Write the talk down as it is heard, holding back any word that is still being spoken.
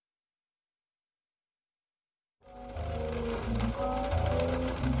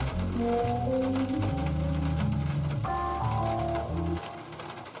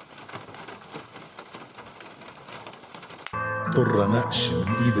طرة نقشة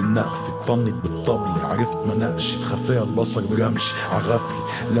من ايد النقفة طنت بالطبلة عرفت مناقشة خفايا البصر برمش عغفلي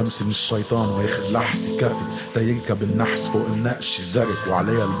لمسة من الشيطان واخد لحسي كفي تيركب النحس فوق النقش زرك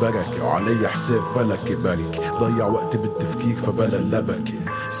وعليها البركة وعليها حساب فلكي بركة ضيع وقتي بالتفكير فبلا اللبكة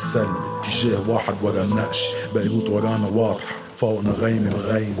السلم اتجاه واحد ورا النقش بيروت ورانا واضحة فوقنا غيمة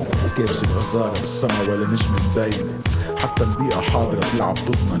مغيمة كابسة بغزارة بالسما ولا نجم مبينة حتى البيئة حاضرة تلعب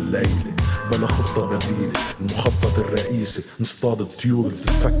ضدنا الليلة بلا خطة بديلة المخطط الرئيسي نصطاد الطيور اللي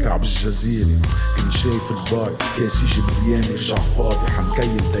بتتسكع بالجزيرة كنت شايف البار كاس يجي مليان يرجع فاضي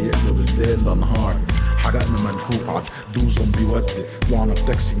حنكيل ضيقنا بالليل لنهار حرقنا ملفوف عد دوزن بيودي طلعنا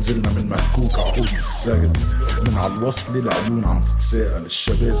بتاكسي نزلنا من مهكوك عقود السرد من عالوصلة العيون عم تتساءل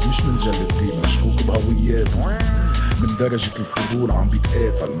الشباز مش من جلدين مشكوك بهوياتهم من درجة الفضول عم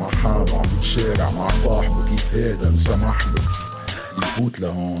بيتقاتل مع حاله عم بيتشارع مع صاحبه كيف هذا سمح له يفوت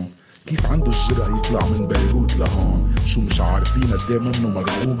لهون كيف عنده الجرأة يطلع من بيروت لهون شو مش عارفين قديه منه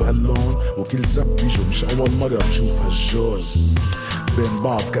مرغوب هاللون وكل سبت بيجوا مش أول مرة بشوف هالجوز بين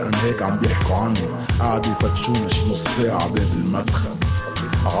بعض كأن هيك عم بيحكوا عنه قاعدوا يفتشونا شي نص ساعة باب المدخل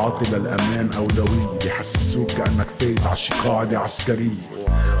عاطي للأمان أولوية بيحسسوك كأنك فايت عشي قاعدة عسكرية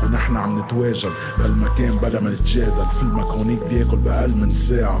ونحن عم نتواجد بهالمكان بلا ما نتجادل فيلمك هونيك بياكل بأقل من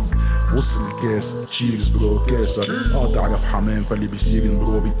ساعة وصل الكاس تشيرز برو كاسر تعرف حمام فاللي بيصير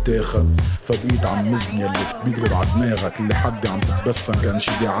البرو بيتاخد فبقيت عم مزني اللي بيقرب عدماغك اللي حدي عم تتبسم كان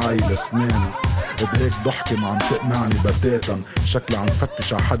شي دعاية لسنانه بهيك ضحكة ما عم تقنعني بتاتا شكلي عم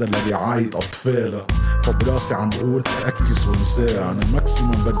فتش ع حدا اللي بيعايط أطفالها فبراسي عم بقول أكيس ونساعة أنا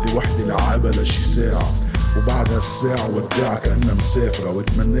ماكسيموم بدي وحدة لعابة لشي ساعة وبعد هالساعة ودعها كأنها مسافرة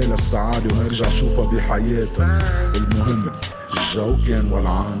واتمنى لها السعادة ونرجع شوفها بحياتها المهم الجو كان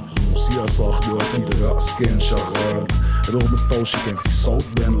ولعان الموسيقى صاخبة واكيد الرقص كان شغال رغم الطوشة كان في صوت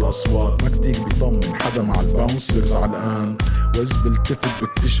بين الأصوات ما كتير بيطمن حدا مع الباونسرز علقان وإذ بلتفت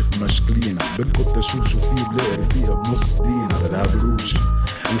بكتشف مشكلينا بركض تشوف شو في بلاقي رفيقة بنص دينا بالهبروجة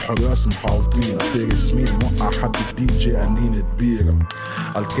الحراس محاوطين طير سمين موقع حد الدي جي أنينة كبيرة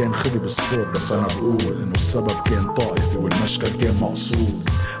قال كان خرب الصوت بس أنا بقول إنه السبب كان طائفي والمشكل كان مقصود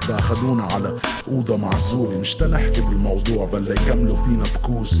فأخدونا على أوضة معزولة مش تنحكي بالموضوع بل يكملوا فينا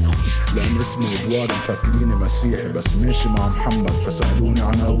بكوسي لأن اسمي ودوار مفتليني مسيحي بس ماشي مع محمد فسألوني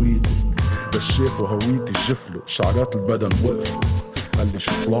عن هويتي بس شافوا هويتي جفلوا شعرات البدن وقفوا قال لي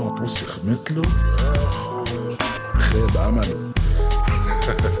شو طلعت وسخ مثله خاب أمله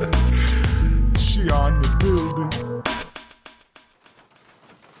شي عن البيلدينج